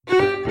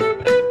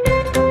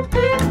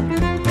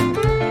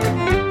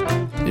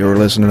You're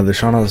listening to the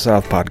Shaun of the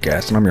South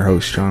podcast, and I'm your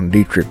host, Sean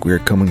Dietrich. We are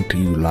coming to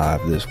you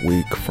live this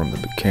week from the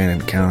Buchanan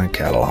County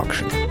Cattle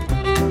Auction.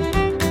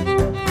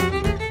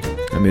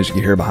 The music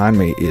you hear behind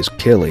me is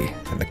Kelly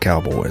and the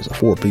Cowboys, a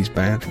four-piece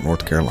band from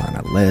North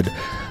Carolina, led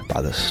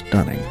by the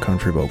stunning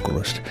country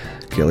vocalist,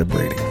 Kelly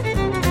Brady.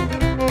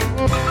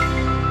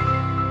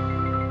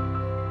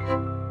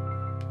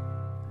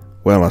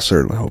 Well, I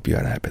certainly hope you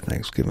had a happy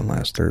Thanksgiving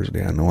last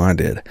Thursday. I know I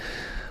did.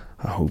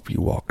 I hope you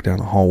walked down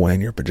the hallway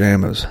in your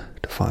pajamas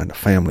to find a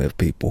family of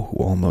people who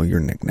all know your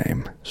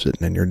nickname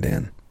sitting in your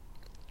den.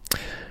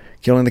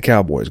 Kelly and the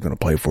Cowboys is going to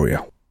play for you.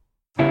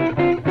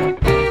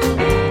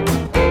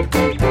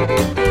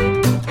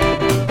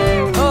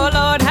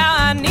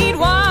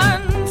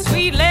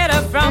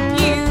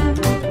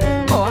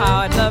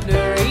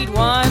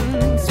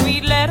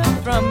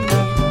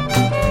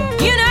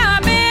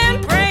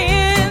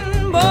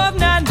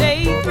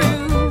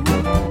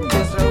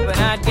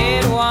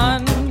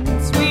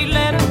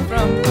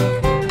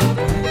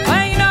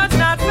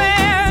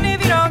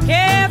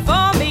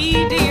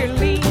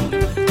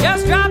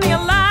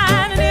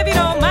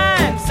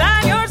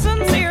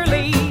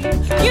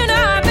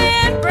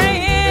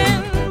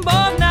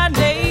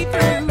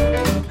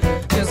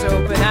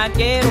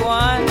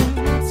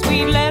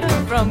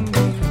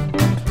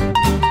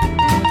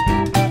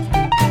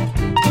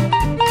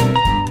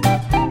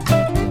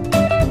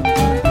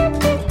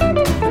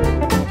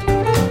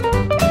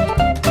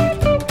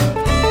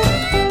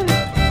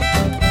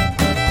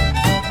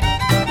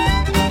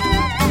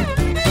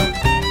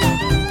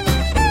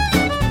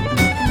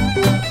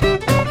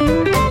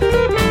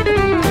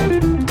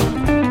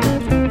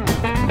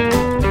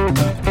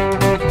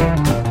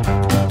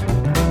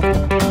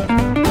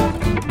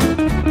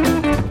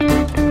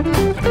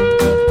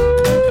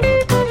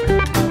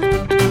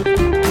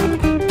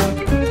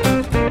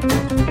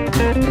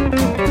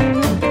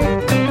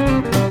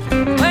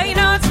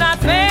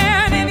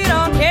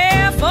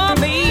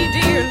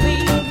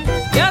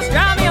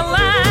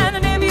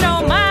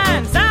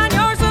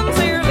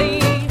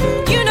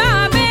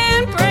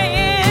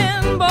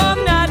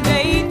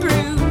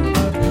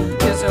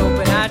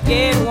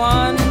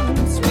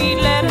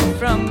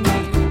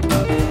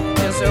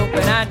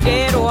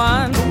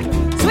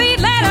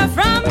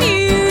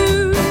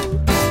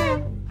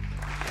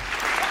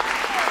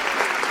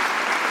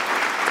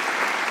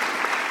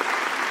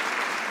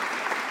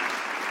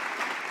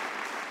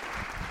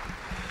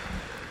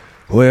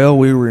 Well,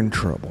 we were in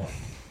trouble.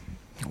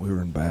 We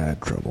were in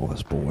bad trouble,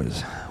 us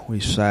boys. We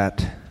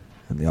sat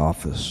in the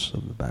office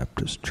of the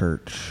Baptist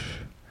church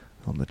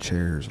on the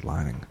chairs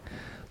lining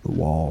the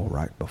wall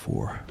right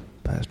before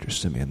Pastor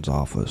Simeon's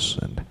office,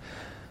 and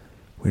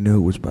we knew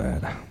it was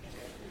bad.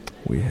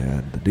 We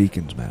had the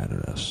deacons mad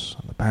at us,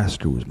 and the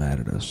pastor was mad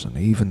at us, and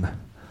even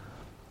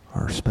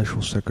our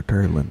special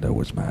secretary Linda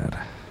was mad.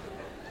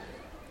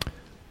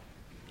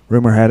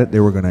 Rumor had it they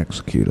were going to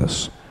execute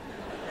us.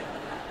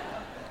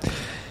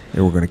 They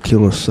were going to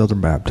kill us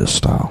Southern Baptist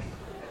style.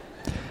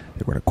 They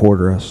were going to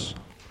quarter us,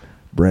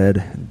 bread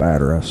and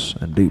batter us,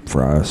 and deep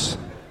fry us,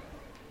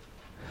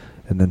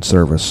 and then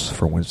serve us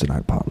for Wednesday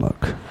night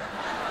potluck.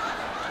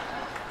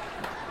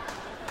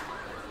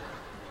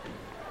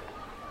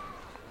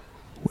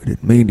 We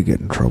didn't mean to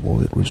get in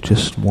trouble. It was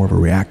just more of a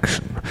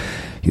reaction.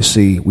 You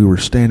see, we were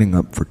standing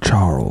up for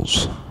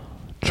Charles.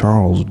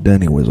 Charles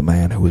Denny was a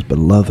man who was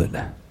beloved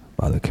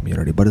by the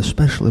community, but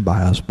especially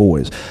by us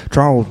boys.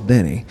 Charles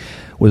Denny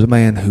was a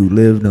man who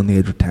lived on the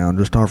edge of town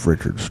just off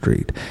Richard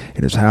Street,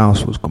 and his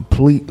house was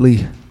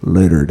completely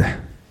littered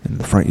in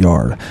the front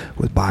yard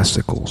with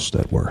bicycles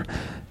that were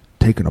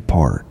taken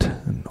apart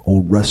and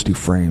old rusty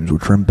frames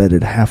which were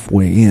embedded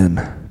halfway in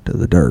to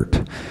the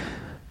dirt.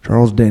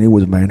 Charles Denny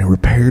was a man who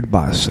repaired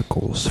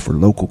bicycles for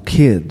local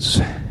kids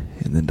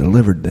and then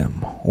delivered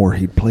them, or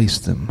he'd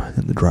placed them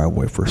in the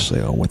driveway for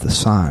sale with a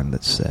sign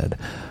that said,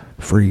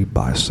 "Free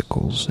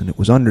bicycles," and it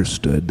was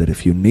understood that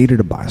if you needed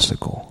a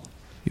bicycle,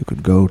 you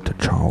could go to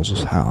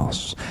Charles's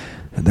house,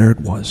 and there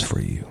it was for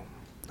you.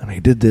 And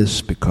he did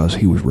this because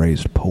he was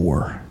raised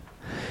poor,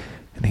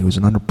 and he was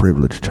an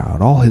underprivileged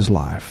child all his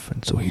life,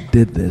 and so he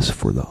did this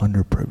for the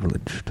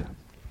underprivileged.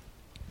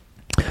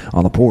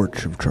 On the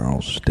porch of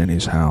Charles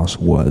Denny's house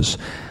was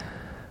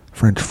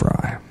French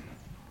Fry.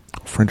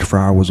 French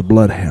Fry was a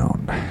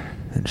bloodhound,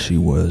 and she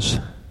was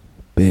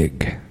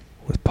big,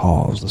 with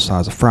paws the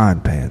size of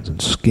frying pans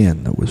and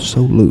skin that was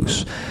so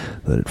loose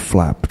that it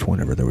flapped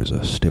whenever there was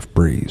a stiff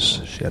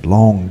breeze. She had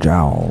long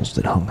jowls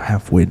that hung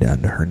halfway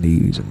down to her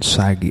knees and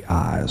saggy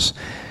eyes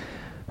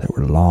that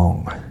were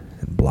long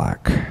and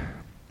black.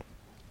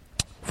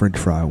 French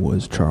Fry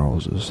was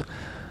Charles's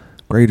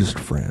greatest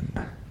friend.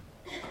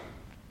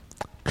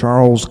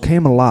 Charles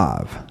came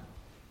alive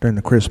during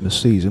the Christmas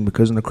season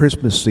because in the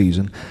Christmas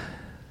season,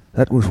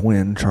 that was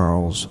when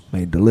Charles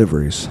made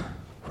deliveries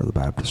for the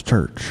Baptist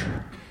church.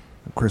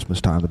 At Christmas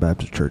time, the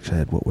Baptist church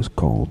had what was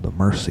called the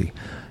Mercy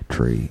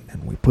Tree,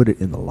 and we put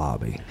it in the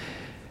lobby.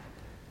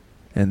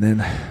 And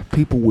then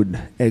people would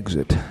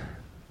exit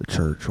the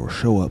church or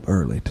show up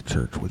early to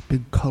church with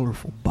big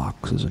colorful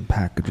boxes and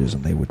packages,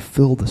 and they would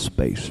fill the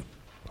space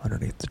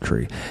underneath the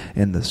tree.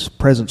 And the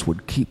presents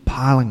would keep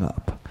piling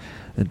up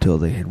until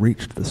they had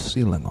reached the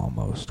ceiling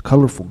almost.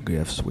 Colorful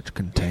gifts which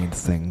contained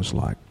things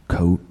like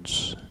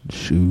coats, and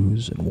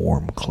shoes, and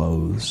warm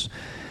clothes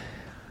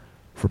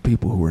for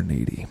people who were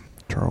needy.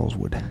 Charles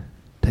would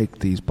take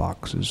these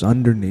boxes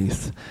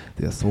underneath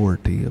the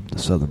authority of the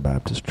Southern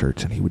Baptist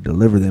Church, and he would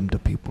deliver them to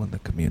people in the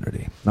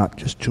community, not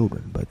just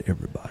children, but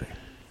everybody.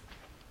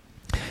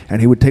 And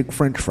he would take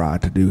French Fry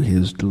to do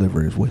his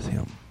deliveries with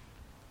him.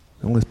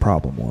 The only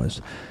problem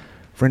was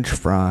French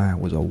Fry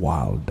was a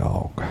wild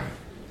dog.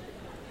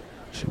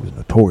 She was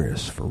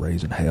notorious for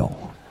raising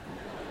hell.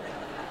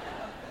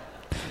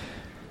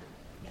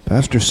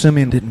 Pastor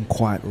Simeon didn't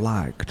quite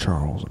like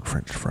Charles and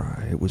French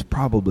Fry. It was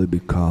probably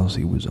because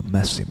he was a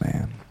messy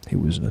man. He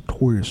was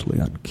notoriously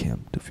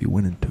unkempt. If you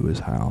went into his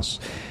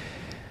house,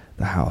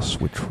 the house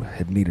which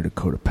had needed a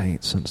coat of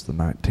paint since the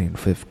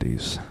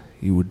 1950s,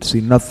 you would see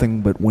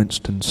nothing but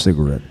Winston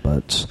cigarette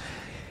butts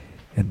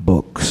and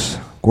books,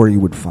 or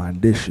you would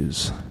find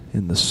dishes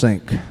in the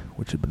sink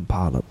which had been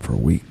piled up for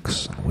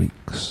weeks and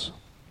weeks.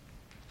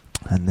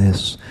 And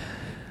this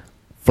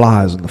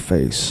flies in the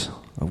face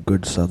of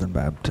good Southern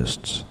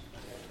Baptists.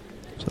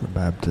 Southern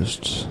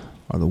Baptists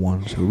are the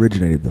ones who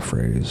originated the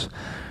phrase,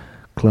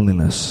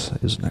 cleanliness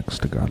is next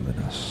to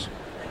godliness.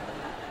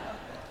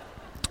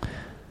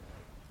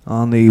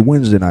 On the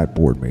Wednesday night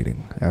board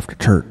meeting after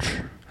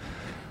church,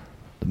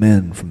 the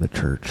men from the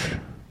church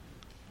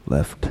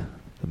left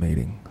the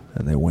meeting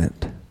and they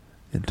went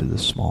into the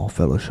small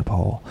fellowship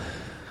hall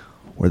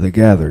where they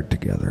gathered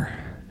together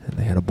and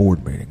they had a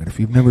board meeting. And if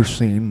you've never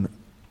seen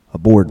a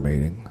board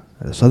meeting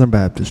at a Southern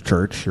Baptist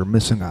church, you're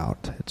missing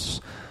out.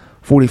 It's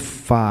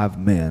 45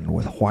 men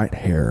with white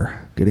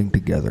hair getting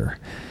together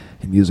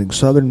and using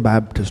Southern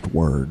Baptist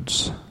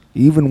words,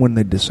 even when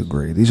they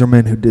disagree. These are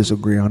men who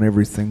disagree on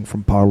everything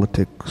from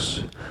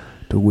politics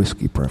to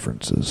whiskey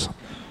preferences.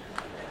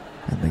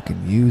 And they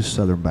can use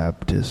Southern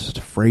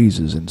Baptist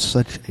phrases in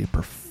such a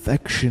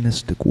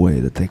perfectionistic way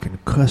that they can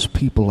cuss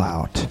people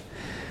out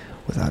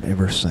without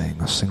ever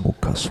saying a single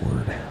cuss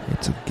word.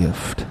 It's a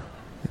gift.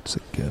 It's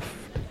a gift.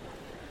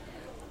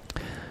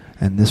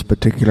 And this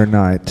particular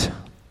night,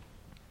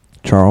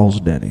 Charles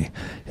Denny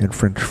and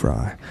French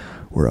Fry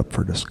were up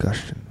for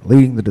discussion.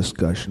 Leading the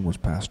discussion was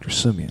Pastor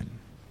Simeon.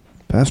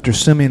 Pastor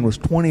Simeon was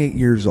 28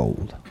 years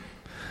old.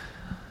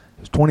 He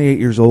was 28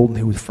 years old and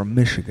he was from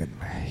Michigan.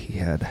 He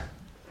had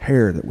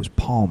hair that was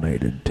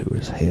pomaded to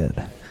his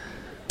head.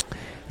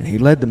 And he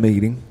led the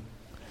meeting,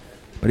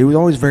 but he was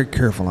always very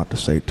careful not to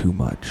say too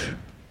much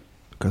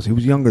because he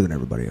was younger than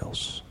everybody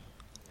else.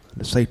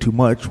 And to say too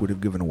much would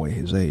have given away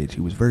his age.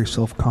 He was very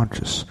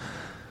self-conscious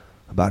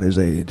about his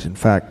age. In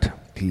fact,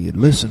 he had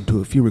listened to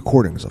a few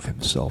recordings of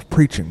himself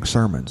preaching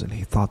sermons, and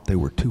he thought they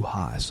were too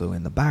high. So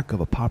in the back of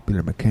a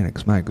Popular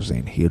Mechanics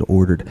magazine, he had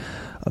ordered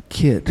a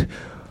kit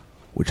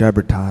which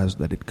advertised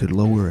that it could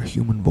lower a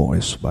human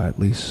voice by at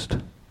least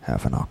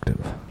half an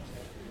octave.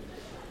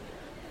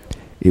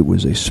 It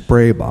was a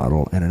spray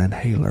bottle and an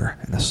inhaler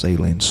and a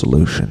saline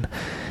solution.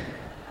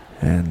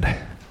 And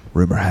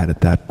rumor had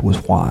it that was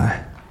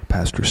why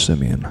Pastor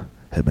Simeon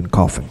had been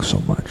coughing so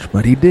much.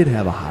 But he did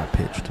have a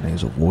high-pitched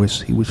nasal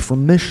voice. He was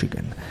from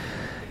Michigan.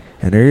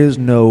 And there is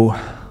no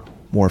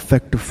more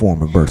effective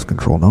form of birth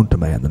control known to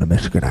man than a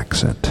Michigan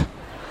accent.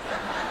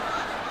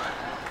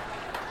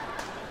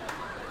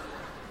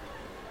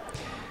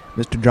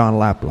 Mr. John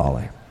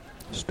Laplolly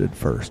stood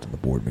first in the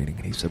board meeting,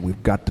 and he said,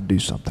 "We've got to do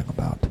something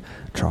about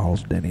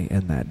Charles Denny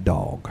and that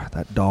dog.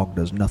 That dog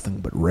does nothing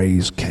but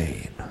raise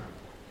Cain."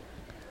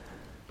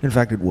 In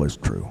fact, it was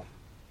true.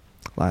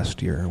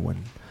 Last year,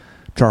 when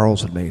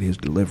Charles had made his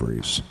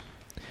deliveries,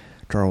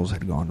 Charles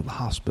had gone to the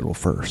hospital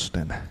first,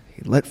 and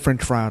he let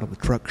French Fry out of the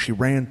truck. She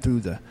ran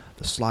through the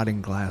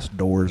sliding glass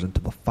doors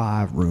into the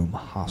 5-room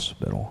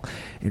hospital,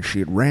 and she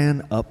had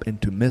ran up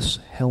into Miss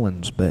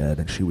Helen's bed,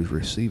 and she was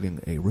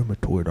receiving a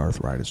rheumatoid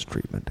arthritis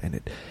treatment, and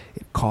it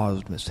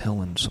caused Miss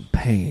Helen some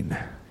pain,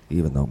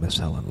 even though Miss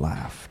Helen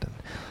laughed. And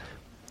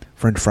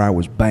French Fry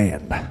was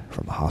banned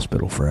from the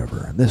hospital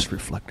forever, and this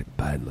reflected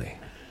badly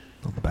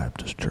on the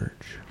Baptist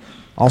church.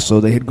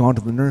 Also, they had gone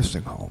to the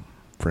nursing home,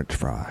 French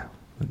Fry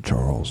and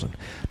Charles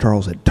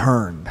had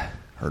turned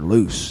her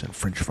loose, and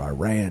French Fry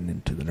ran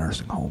into the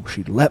nursing home.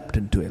 She leapt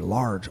into a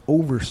large,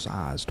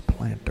 oversized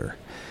planter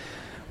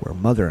where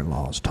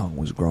mother-in-law's tongue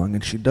was growing,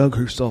 and she dug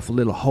herself a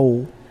little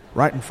hole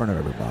right in front of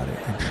everybody,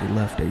 and she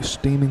left a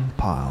steaming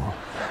pile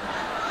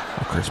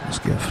of Christmas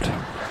gift.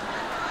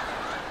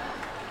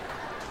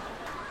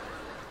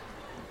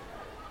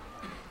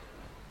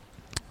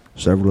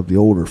 Several of the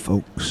older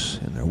folks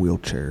in their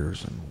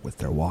wheelchairs and with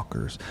their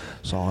walkers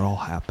saw it all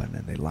happen,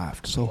 and they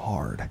laughed so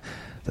hard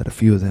that a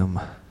few of them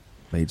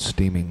made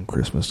steaming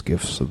Christmas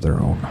gifts of their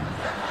own.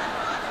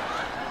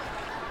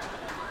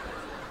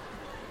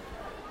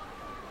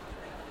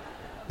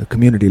 The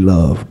community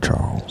loved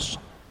Charles,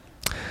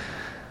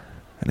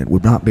 and it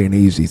would not be an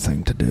easy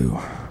thing to do,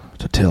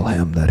 to tell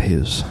him that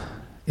his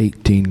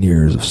 18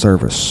 years of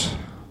service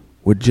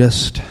would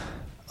just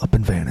up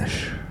and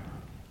vanish,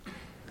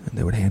 and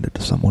they would hand it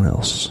to someone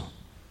else.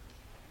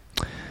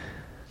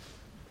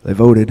 They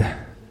voted,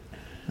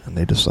 and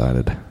they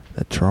decided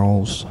that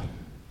Charles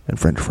and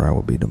French Fry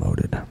would be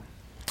demoted.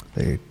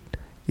 They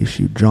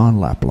issued John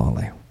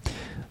Laplolly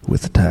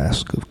with the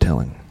task of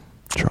telling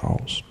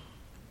Charles.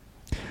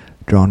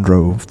 John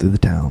drove through the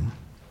town,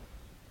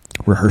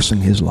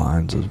 rehearsing his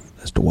lines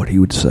as to what he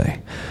would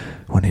say.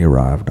 When he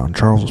arrived on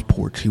Charles's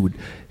porch, he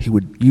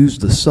would use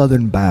the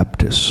Southern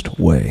Baptist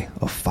way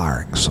of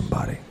firing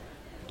somebody.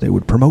 They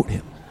would promote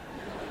him.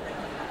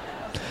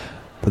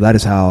 But that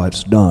is how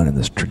it's done in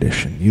this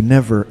tradition. You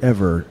never,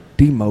 ever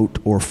demote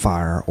or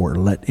fire or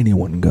let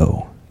anyone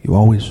go. You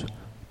always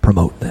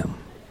promote them.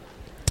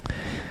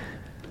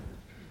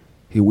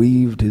 He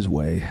weaved his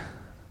way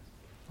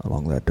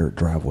along that dirt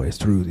driveway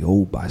through the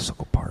old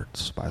bicycle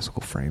parts,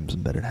 bicycle frames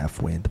embedded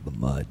halfway into the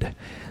mud,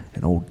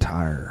 and old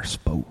tire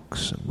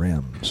spokes and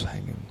rims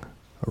hanging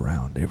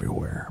around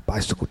everywhere,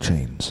 bicycle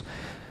chains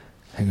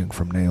hanging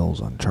from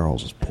nails on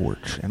Charles's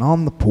porch. And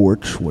on the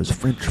porch was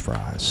French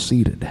Fry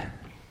seated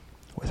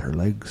with her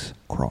legs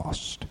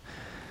crossed.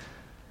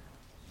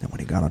 And when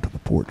he got onto the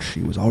porch,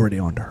 she was already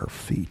onto her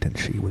feet, and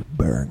she was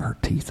baring her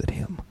teeth at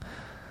him.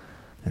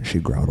 And she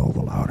growled all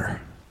the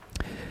louder.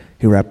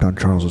 He rapped on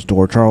Charles's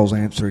door. Charles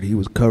answered. He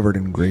was covered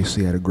in grease.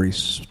 He had a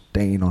grease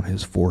stain on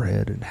his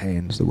forehead and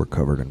hands that were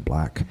covered in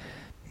black.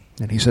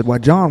 And he said, "Why,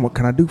 John, what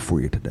can I do for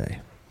you today?"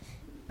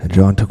 And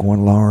John took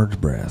one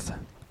large breath,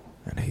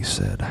 and he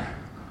said,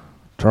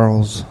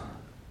 "Charles,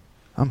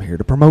 I'm here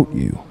to promote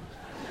you."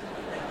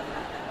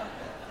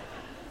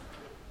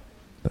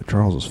 But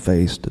Charles's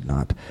face did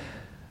not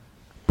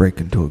break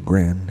into a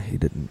grin. He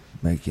didn't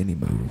make any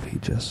move. He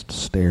just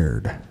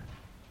stared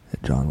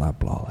at John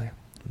Laplolly.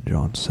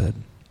 John said,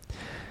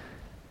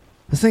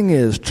 "The thing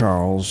is,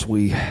 Charles,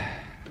 we've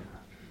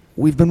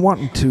been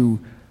wanting to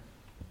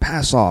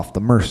pass off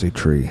the Mercy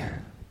Tree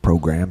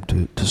program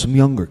to some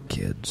younger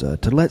kids,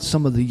 to let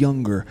some of the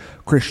younger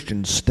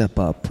Christians step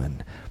up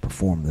and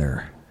perform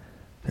their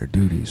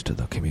duties to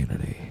the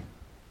community."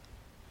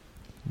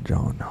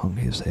 John hung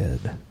his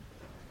head.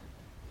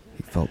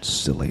 He felt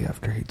silly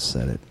after he'd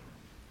said it.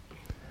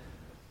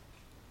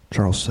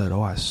 Charles said,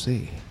 "Oh, I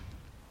see.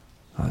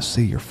 I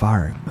see you're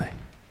firing me."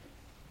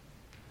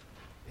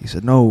 He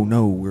said, No,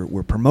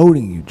 we're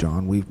promoting you,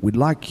 John. We'd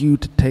like you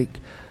to take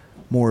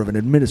more of an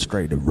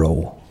administrative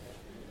role."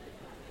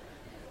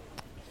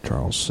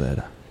 Charles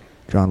said,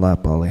 "John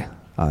Laplolly,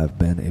 I've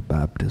been a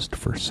Baptist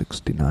for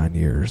 69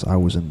 years. I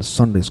was in the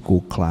Sunday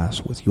school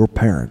class with your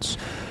parents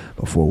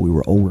before we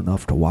were old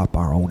enough to wipe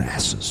our own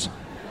asses.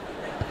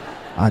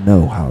 I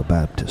know how a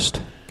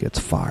Baptist gets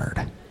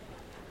fired."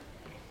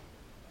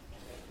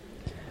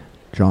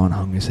 John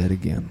hung his head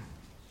again.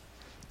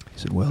 He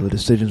said, "Well, the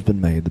decision's been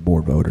made. The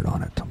board voted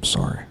on it. I'm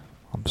sorry.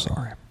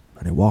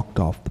 And he walked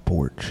off the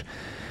porch.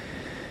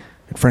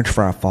 And French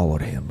Fry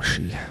followed him.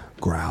 She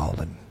growled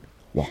and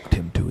walked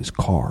him to his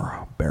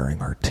car, baring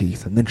her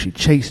teeth. And then she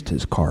chased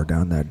his car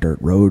down that dirt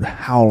road,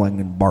 howling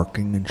and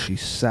barking, and she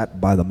sat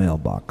by the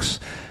mailbox,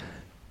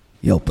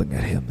 yelping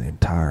at him the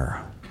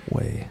entire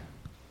way.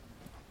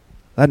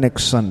 That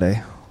next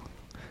Sunday,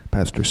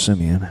 Pastor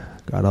Simeon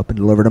got up and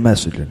delivered a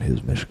message in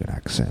his Michigan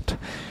accent.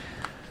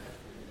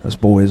 Us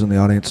boys in the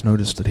audience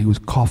noticed that he was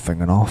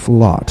coughing an awful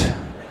lot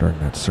during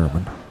that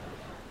sermon.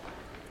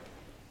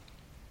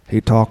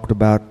 He talked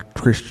about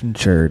Christian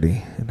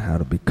charity and how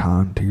to be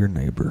kind to your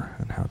neighbor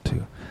and how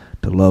to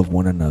love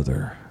one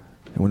another.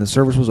 And when the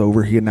service was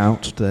over, he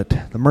announced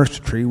that the Mercy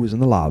Tree was in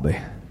the lobby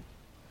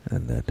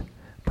and that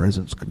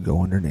presents could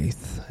go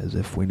underneath, as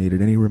if we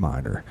needed any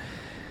reminder.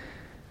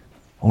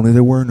 Only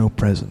there were no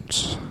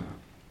presents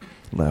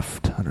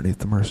left underneath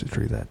the Mercy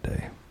Tree that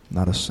day.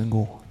 Not a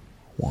single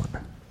one.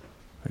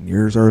 And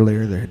years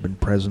earlier, there had been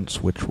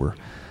presents which were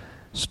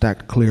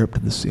stacked clear up to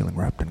the ceiling,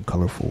 wrapped in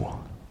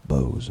colorful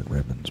bows and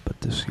ribbons.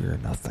 But this year,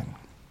 nothing.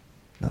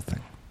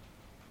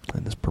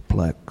 And this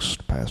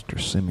perplexed Pastor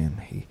Simeon,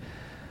 he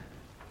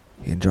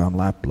and John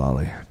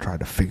Laplolly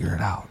tried to figure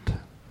it out.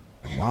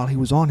 And while he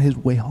was on his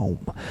way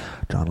home,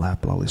 John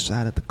Laplolly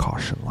sat at the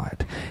caution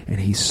light, and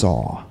he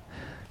saw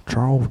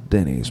Charles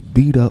Denny's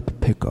beat-up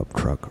pickup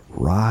truck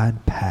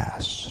ride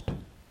past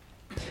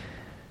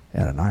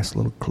at a nice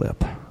little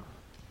clip.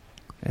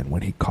 And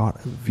when he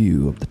caught a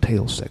view of the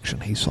tail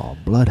section, he saw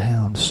a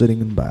bloodhound sitting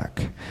in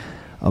back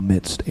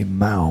amidst a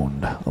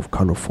mound of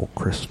colorful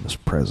Christmas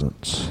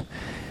presents.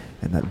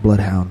 And that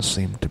bloodhound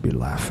seemed to be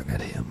laughing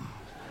at him.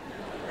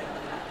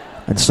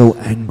 And so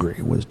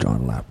angry was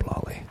John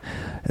Laplolly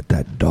at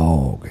that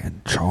dog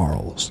and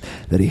Charles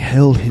that he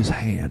held his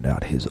hand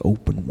out his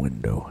open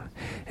window,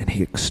 and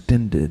he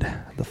extended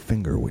the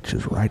finger which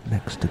is right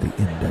next to the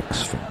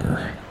index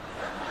finger.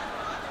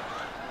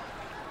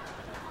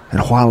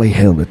 And while he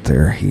held it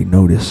there, he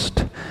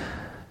noticed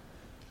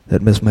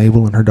that Miss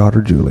Mabel and her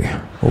daughter Julie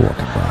were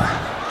walking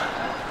by.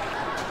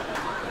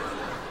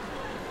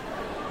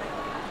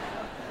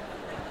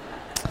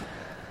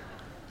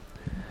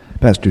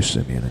 Pastor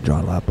Simeon and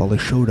John Laplolly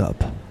showed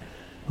up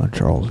on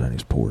Charles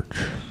Denny's porch,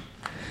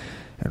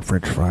 and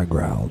French Fry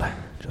growled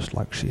just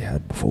like she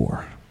had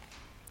before.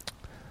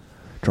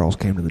 Charles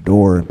came to the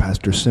door, and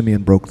Pastor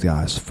Simeon broke the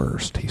ice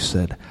first. He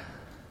said,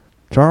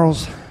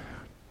 "Charles,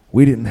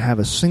 we didn't have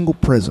a single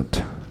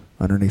present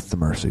underneath the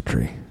mercy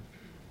tree.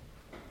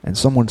 And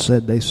someone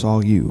said they saw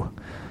you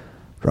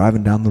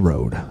driving down the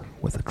road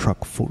with a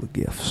truck full of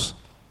gifts."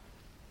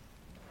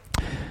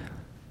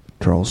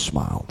 Charles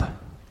smiled.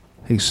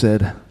 He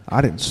said,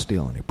 "I didn't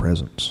steal any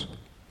presents.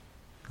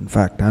 In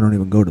fact, I don't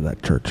even go to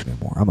that church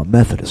anymore. I'm a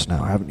Methodist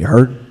now, haven't you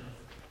heard?"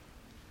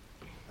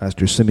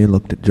 Pastor Simeon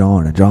looked at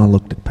John, and John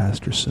looked at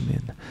Pastor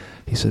Simeon.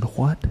 He said,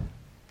 "What?"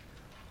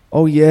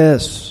 "Oh,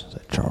 yes,"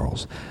 said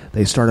Charles.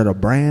 "They started a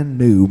brand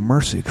new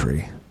mercy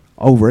tree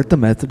over at the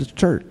Methodist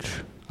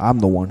church. I'm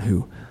the one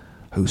who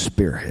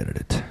spearheaded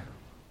it."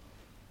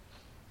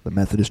 The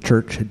Methodist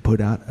church had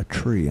put out a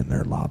tree in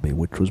their lobby,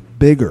 which was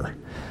bigger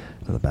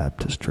than the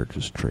Baptist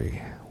church's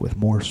tree, with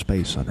more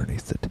space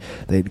underneath it.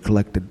 They had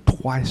collected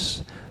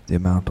twice the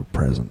amount of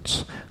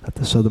presents that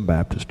the Southern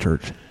Baptist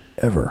Church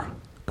ever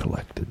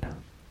collected.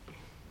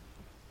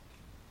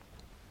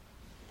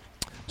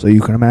 So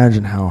you can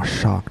imagine how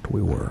shocked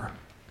we were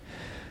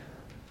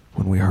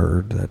when we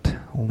heard that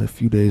only a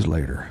few days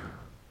later,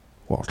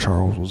 while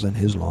Charles was in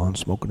his lawn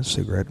smoking a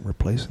cigarette and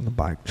replacing the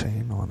bike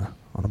chain on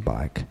a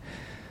bike,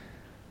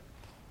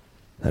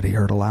 that he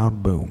heard a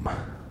loud boom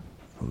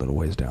a little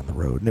ways down the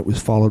road, and it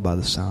was followed by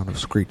the sound of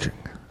screeching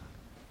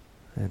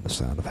and the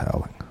sound of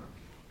howling,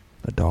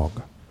 a dog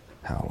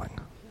howling.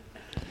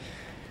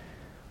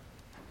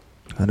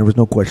 And there was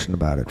no question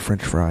about it.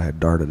 French Fry had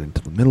darted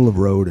into the middle of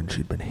the road, and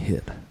she'd been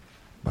hit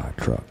by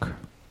a truck.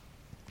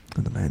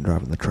 And the man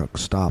driving the truck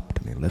stopped,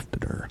 and he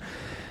lifted her,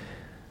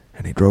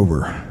 and he drove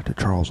her to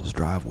Charles's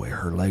driveway.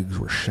 Her legs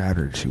were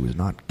shattered. She was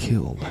not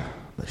killed,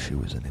 but she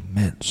was in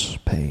immense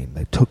pain.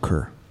 They took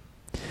her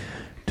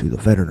to the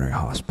veterinary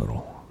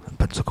hospital in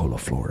Pensacola,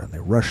 Florida, and they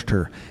rushed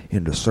her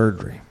into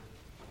surgery.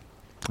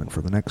 And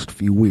for the next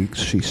few weeks,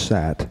 she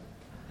sat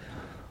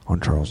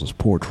on Charles's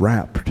porch,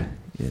 wrapped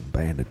in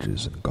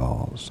bandages and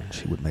gauze, and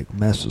she would make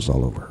messes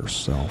all over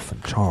herself,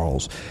 and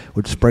Charles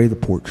would spray the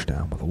porch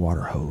down with a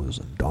water hose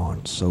and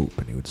Dawn soap,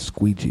 and he would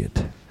squeegee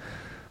it.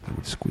 He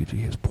would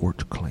squeegee his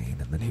porch clean,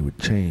 and then he would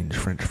change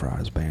French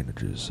Fry's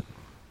bandages.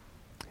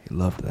 He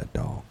loved that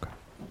dog.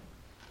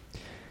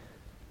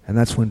 And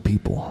that's when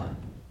people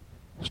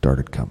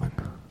started coming.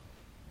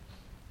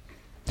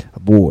 A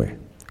boy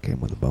came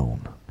with a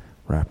bone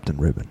wrapped in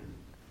ribbon,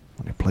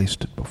 and he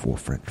placed it before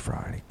French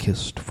Fry, and he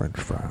kissed French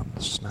Fry on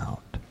the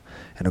snout.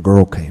 And a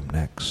girl came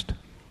next.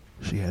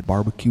 She had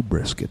barbecue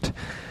brisket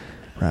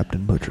wrapped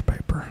in butcher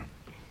paper.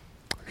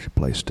 She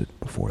placed it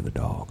before the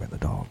dog, and the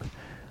dog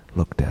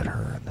looked at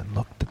her and then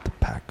looked at the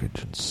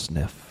package and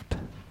sniffed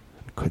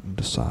and couldn't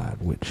decide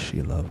which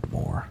she loved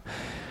more.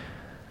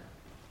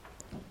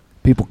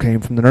 People came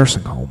from the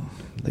nursing home.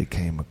 They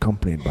came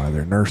accompanied by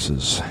their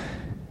nurses,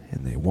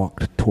 and they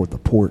walked toward the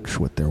porch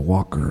with their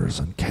walkers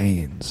and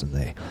canes, and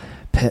they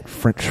pet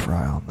French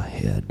Fry on the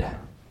head.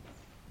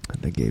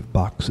 And they gave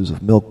boxes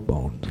of milk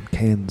bones and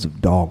cans of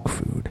dog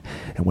food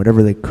and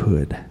whatever they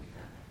could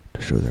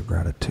to show their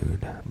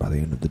gratitude. By the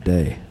end of the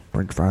day,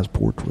 French Fry's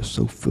porch was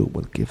so filled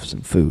with gifts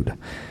and food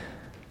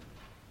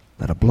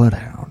that a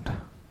bloodhound,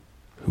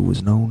 who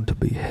was known to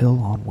be hell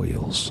on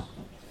wheels,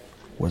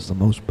 was the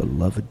most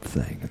beloved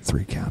thing in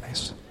 3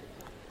 counties.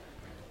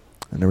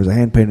 And there was a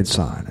hand-painted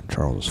sign in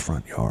Charles's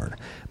front yard,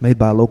 made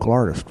by a local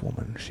artist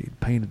woman. She'd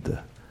painted the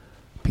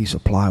piece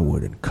of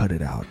plywood and cut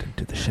it out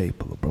into the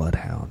shape of a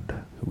bloodhound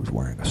who was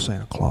wearing a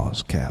Santa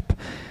Claus cap.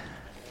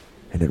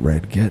 And it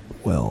read, "Get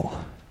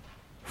well,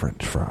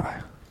 French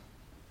Fry."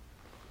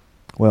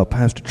 Well,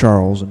 Pastor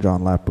Charles and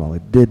John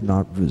Laplolly did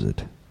not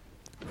visit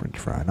French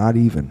Fry, not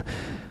even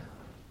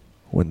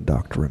when the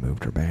doctor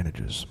removed her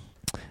bandages.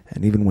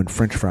 And even when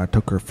French Fry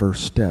took her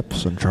first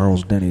steps on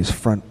Charles Denny's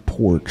front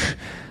porch,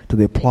 to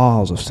the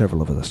applause of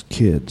several of us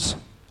kids,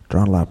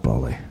 John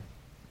Laplolly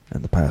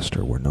and the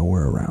pastor were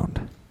nowhere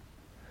around.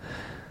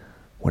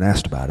 When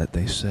asked about it,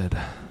 they said,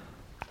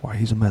 "Why,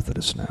 he's a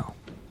Methodist now."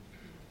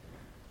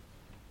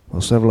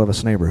 Well, several of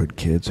us neighborhood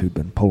kids who'd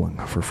been pulling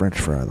for French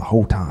Fry the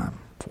whole time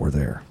were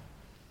there.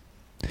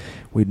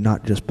 We'd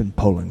not just been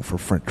pulling for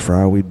French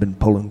Fry, we'd been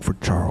pulling for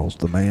Charles,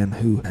 the man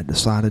who had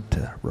decided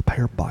to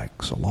repair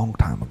bikes a long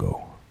time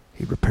ago.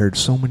 He'd repaired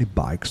so many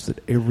bikes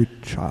that every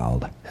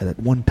child had at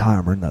one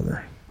time or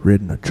another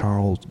ridden a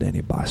Charles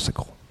Denny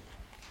bicycle.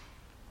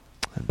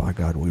 And by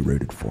God, we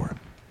rooted for him.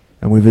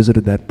 And we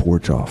visited that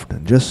porch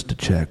often just to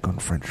check on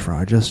French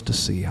Fry, just to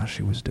see how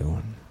she was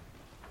doing.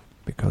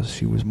 Because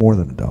she was more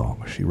than a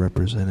dog. She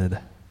represented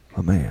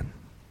a man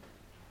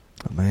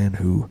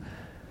who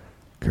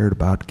cared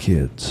about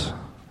kids.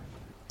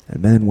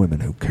 And men and women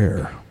who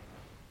care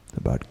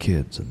about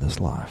kids in this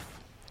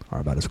life are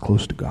about as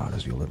close to God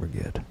as you'll ever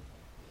get.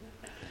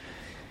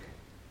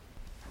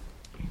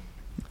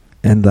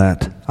 And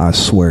that, I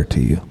swear to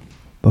you,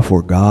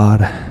 before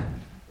God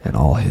and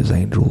all his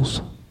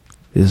angels,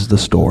 is the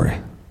story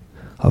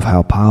of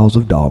how piles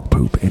of dog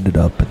poop ended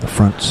up in the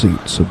front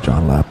seats of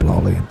John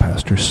Laplolly and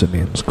Pastor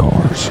Simeon's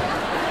cars.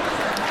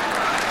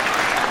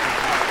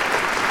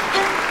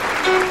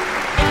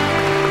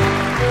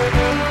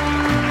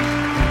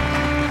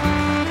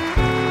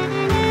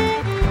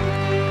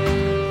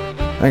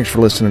 Thanks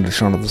for listening to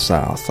Shaun of the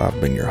South. I've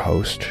been your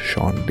host,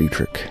 Sean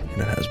Dietrich,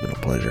 and it has been a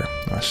pleasure.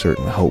 I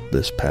certainly hope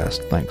this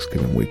past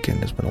Thanksgiving weekend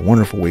has been a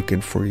wonderful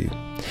weekend for you.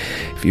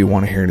 If you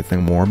want to hear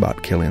anything more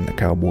about Kelly and the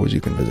Cowboys,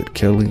 you can visit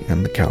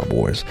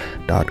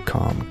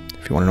kellyandthecowboys.com.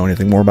 If you want to know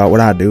anything more about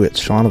what I do,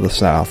 it's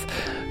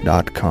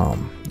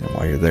shaunofthesouth.com. And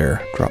while you're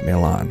there, drop me a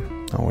line.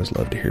 I always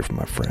love to hear from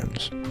my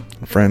friends.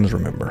 And friends,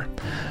 remember,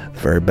 the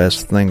very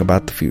best thing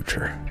about the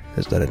future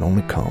is that it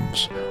only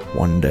comes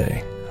one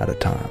day at a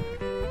time.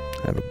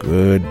 Have a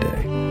good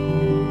day.